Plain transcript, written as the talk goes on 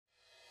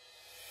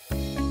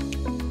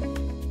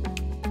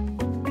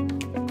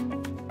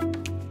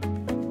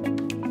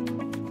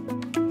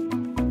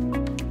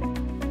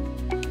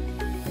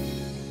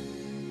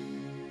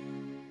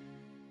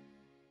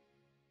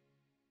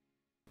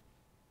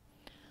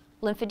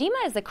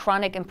Lymphedema is a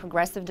chronic and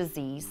progressive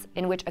disease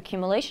in which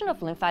accumulation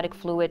of lymphatic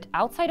fluid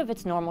outside of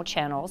its normal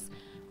channels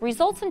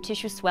results in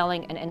tissue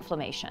swelling and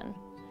inflammation.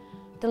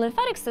 The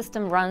lymphatic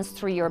system runs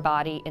through your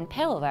body in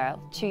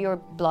parallel to your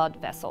blood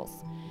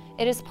vessels.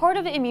 It is part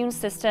of the immune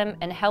system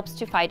and helps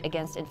to fight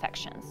against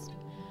infections.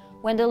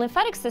 When the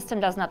lymphatic system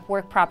does not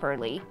work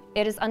properly,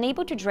 it is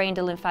unable to drain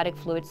the lymphatic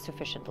fluid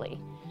sufficiently.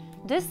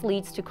 This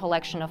leads to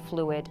collection of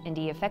fluid in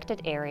the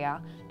affected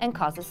area and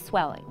causes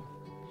swelling.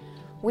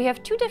 We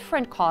have two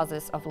different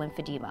causes of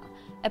lymphedema,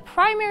 a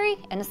primary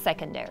and a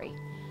secondary.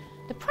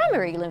 The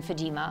primary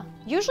lymphedema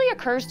usually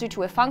occurs due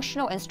to a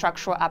functional and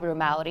structural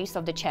abnormalities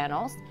of the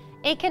channels.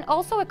 It can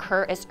also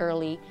occur as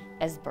early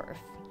as birth.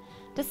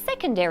 The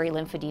secondary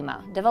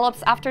lymphedema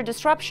develops after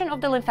disruption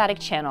of the lymphatic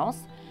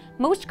channels,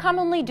 most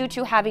commonly due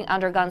to having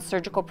undergone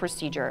surgical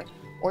procedure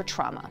or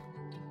trauma.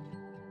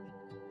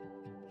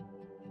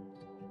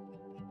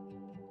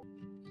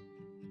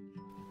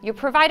 Your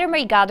provider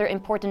may gather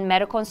important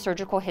medical and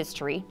surgical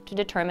history to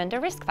determine the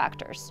risk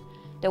factors.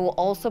 They will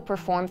also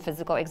perform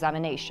physical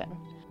examination.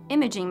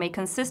 Imaging may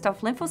consist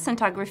of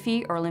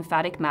lymphoscintigraphy or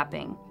lymphatic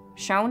mapping,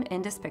 shown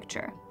in this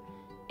picture.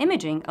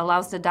 Imaging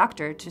allows the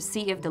doctor to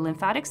see if the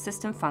lymphatic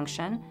system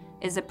function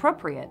is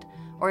appropriate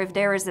or if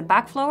there is a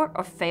backflow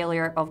or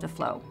failure of the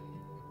flow.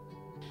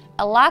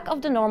 A lack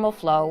of the normal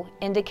flow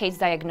indicates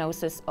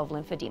diagnosis of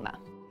lymphedema.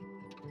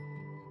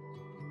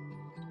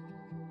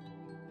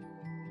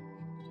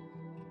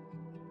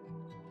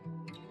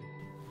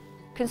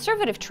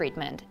 Conservative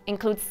treatment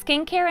includes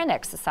skincare and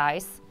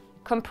exercise,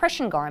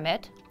 compression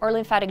garment, or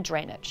lymphatic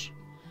drainage.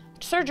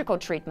 Surgical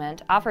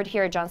treatment offered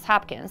here at Johns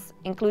Hopkins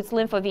includes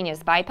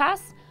lymphovenous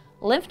bypass,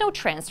 lymph node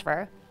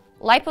transfer,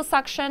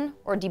 liposuction,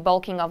 or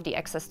debulking of the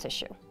excess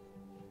tissue.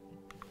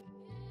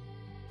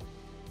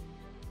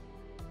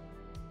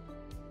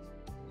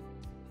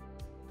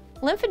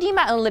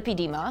 Lymphedema and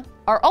lipedema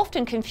are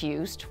often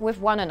confused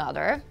with one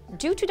another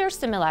due to their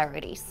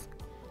similarities.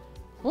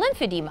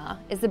 Lymphedema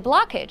is a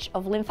blockage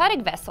of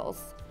lymphatic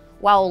vessels,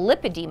 while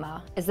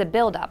lipedema is a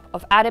buildup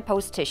of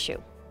adipose tissue.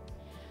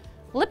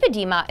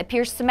 Lipedema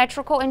appears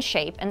symmetrical in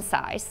shape and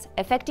size,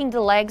 affecting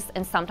the legs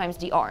and sometimes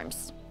the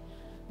arms.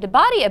 The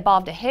body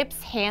above the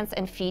hips, hands,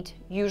 and feet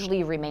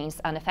usually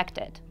remains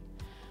unaffected.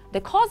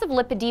 The cause of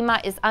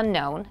lipedema is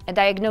unknown and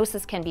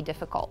diagnosis can be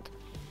difficult.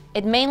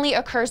 It mainly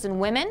occurs in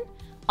women,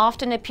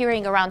 often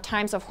appearing around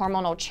times of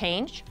hormonal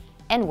change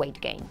and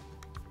weight gain.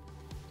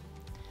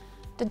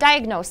 The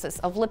diagnosis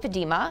of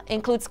lipedema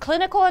includes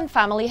clinical and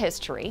family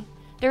history.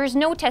 There is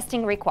no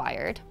testing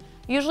required.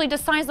 Usually the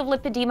signs of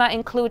lipedema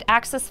include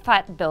excess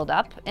fat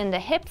buildup in the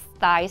hips,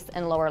 thighs,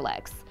 and lower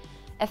legs.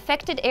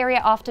 Affected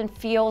area often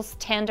feels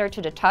tender to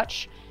the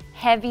touch,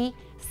 heavy,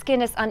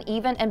 skin is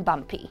uneven and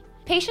bumpy.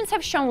 Patients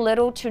have shown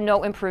little to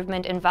no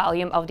improvement in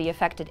volume of the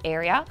affected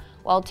area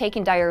while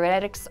taking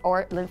diuretics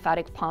or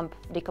lymphatic pump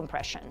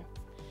decompression.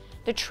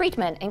 The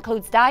treatment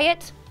includes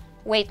diet,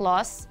 weight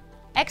loss,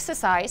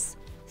 exercise,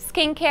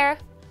 skincare,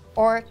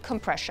 or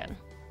compression.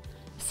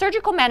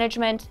 Surgical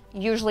management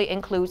usually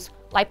includes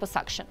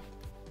liposuction.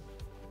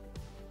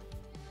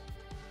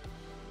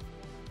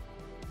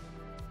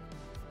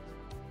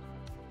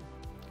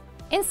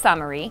 In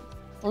summary,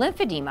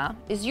 lymphedema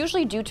is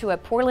usually due to a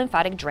poor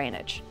lymphatic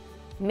drainage,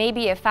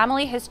 maybe a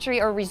family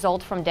history or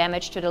result from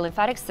damage to the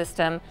lymphatic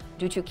system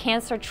due to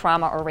cancer,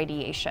 trauma, or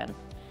radiation.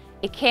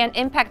 It can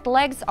impact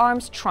legs,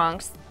 arms,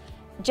 trunks,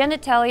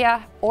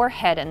 genitalia, or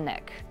head and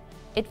neck.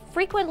 It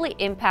frequently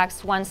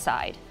impacts one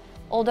side,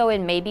 although it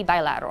may be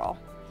bilateral.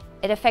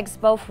 It affects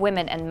both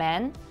women and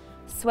men.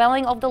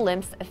 Swelling of the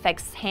limbs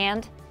affects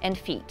hand and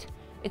feet.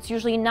 It's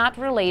usually not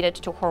related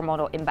to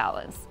hormonal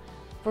imbalance.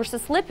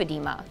 Versus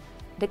lipedema,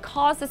 the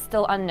cause is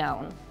still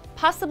unknown,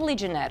 possibly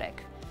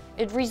genetic.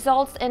 It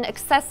results in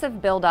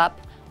excessive buildup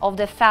of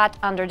the fat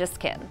under the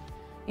skin.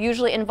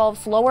 Usually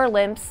involves lower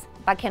limbs,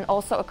 but can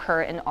also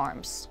occur in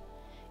arms.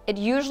 It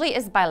usually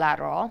is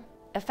bilateral,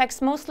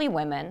 affects mostly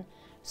women.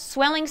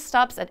 Swelling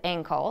stops at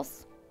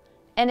ankles,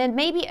 and it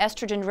may be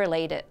estrogen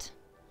related.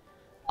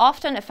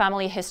 Often a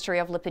family history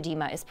of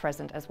lipedema is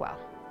present as well.